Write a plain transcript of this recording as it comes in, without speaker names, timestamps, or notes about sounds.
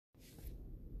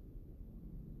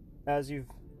As you've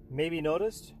maybe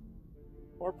noticed,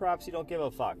 or perhaps you don't give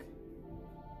a fuck,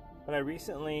 but I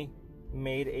recently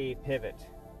made a pivot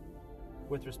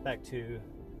with respect to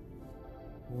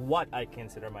what I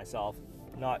consider myself,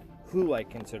 not who I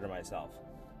consider myself.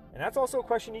 And that's also a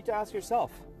question you need to ask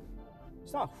yourself.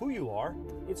 It's not who you are,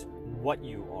 it's what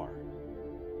you are.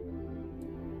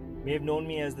 You may have known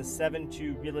me as the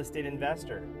 7-2 real estate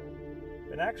investor.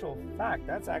 But in actual fact,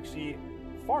 that's actually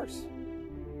farce.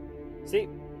 See,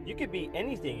 you could be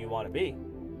anything you want to be.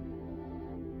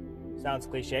 Sounds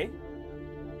cliche,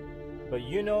 but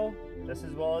you know just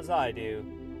as well as I do,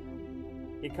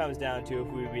 it comes down to if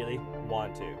we really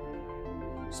want to.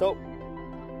 So,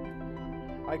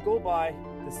 I go by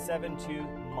the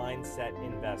 7-2 mindset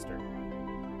investor.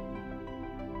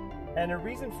 And the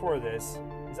reason for this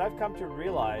is I've come to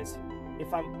realize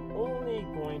if I'm only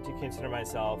going to consider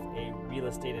myself a real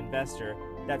estate investor,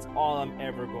 that's all I'm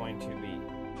ever going to be.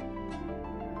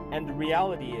 And the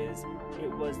reality is,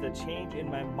 it was the change in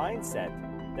my mindset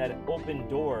that opened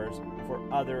doors for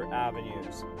other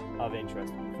avenues of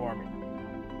interest for me.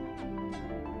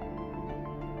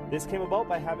 This came about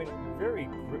by having very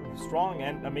strong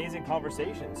and amazing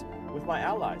conversations with my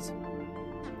allies.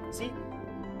 See,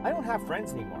 I don't have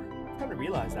friends anymore. I've come to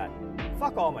realize that.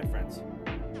 Fuck all my friends.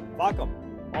 Fuck them.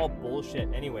 All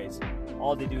bullshit anyways.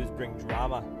 All they do is bring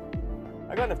drama.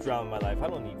 I got enough drama in my life. I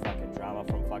don't need fucking drama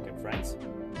from fucking friends.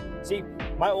 See,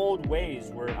 my old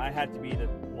ways where I had to be the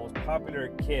most popular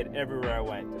kid everywhere I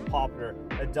went, the popular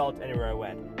adult anywhere I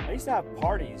went. I used to have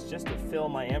parties just to fill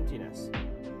my emptiness.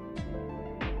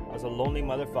 I was a lonely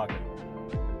motherfucker.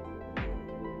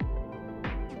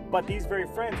 But these very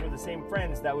friends were the same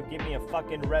friends that would give me a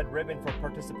fucking red ribbon for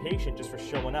participation just for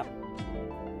showing up.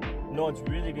 No one's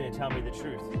really going to tell me the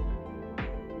truth.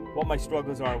 What my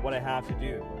struggles are and what I have to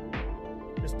do.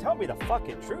 Just tell me the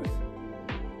fucking truth.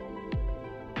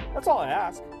 That's all I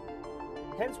ask.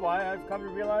 Hence why I've come to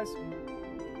realize,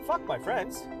 fuck my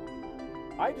friends.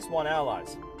 I just want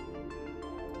allies.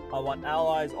 I want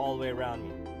allies all the way around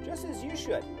me. Just as you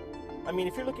should. I mean,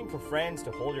 if you're looking for friends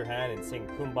to hold your hand and sing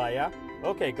Kumbaya,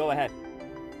 okay, go ahead.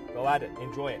 Go at it.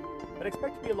 Enjoy it. But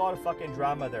expect to be a lot of fucking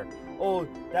drama there. Oh,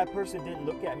 that person didn't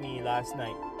look at me last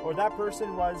night. Or that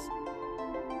person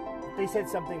they said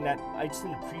something that I just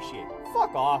didn't appreciate.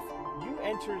 Fuck off. You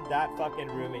entered that fucking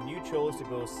room and you chose to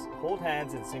go hold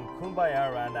hands and sing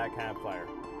Kumbaya around that campfire.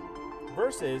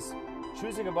 Versus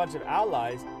choosing a bunch of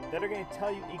allies that are going to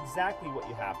tell you exactly what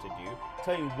you have to do,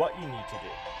 tell you what you need to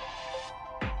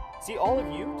do. See, all of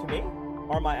you, to me,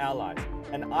 are my allies.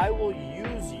 And I will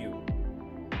use you.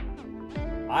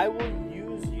 I will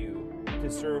use you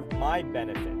to serve my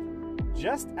benefit.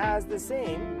 Just as the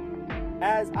same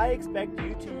as I expect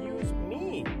you to use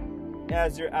me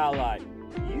as your ally.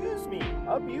 Use me,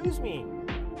 abuse me.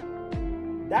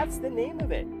 That's the name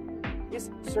of it. Is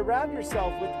surround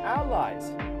yourself with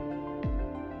allies.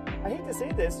 I hate to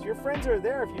say this, your friends are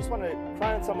there if you just want to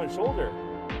cry on someone's shoulder.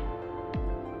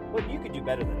 But you could do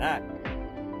better than that.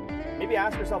 Maybe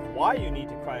ask yourself why you need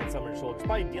to cry on someone's shoulder. It's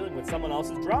probably dealing with someone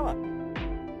else's drama.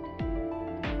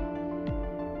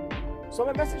 So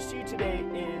my message to you today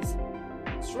is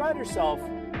surround yourself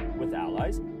with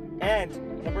allies.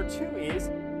 And number 2 is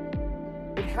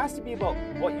it has to be about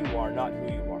what you are, not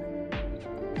who you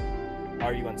are.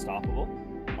 Are you unstoppable?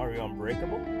 Are you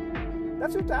unbreakable?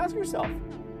 That's what you have to ask yourself.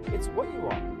 It's what you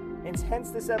are. And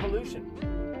hence this evolution.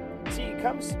 See, it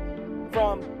comes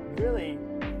from really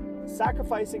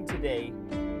sacrificing today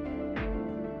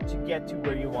to get to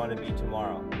where you want to be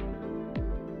tomorrow.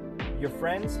 Your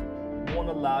friends won't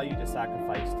allow you to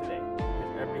sacrifice today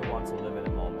because everybody wants to live in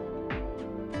a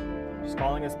moment. Just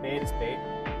calling a spade.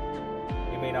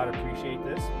 You may not appreciate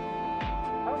this.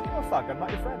 I don't give a fuck. I'm not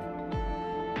your friend.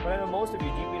 But I know most of you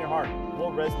deep in your heart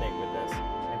will resonate with this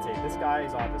and say, this guy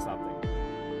is onto something.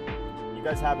 You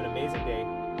guys have an amazing day.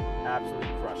 Absolutely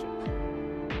crush it.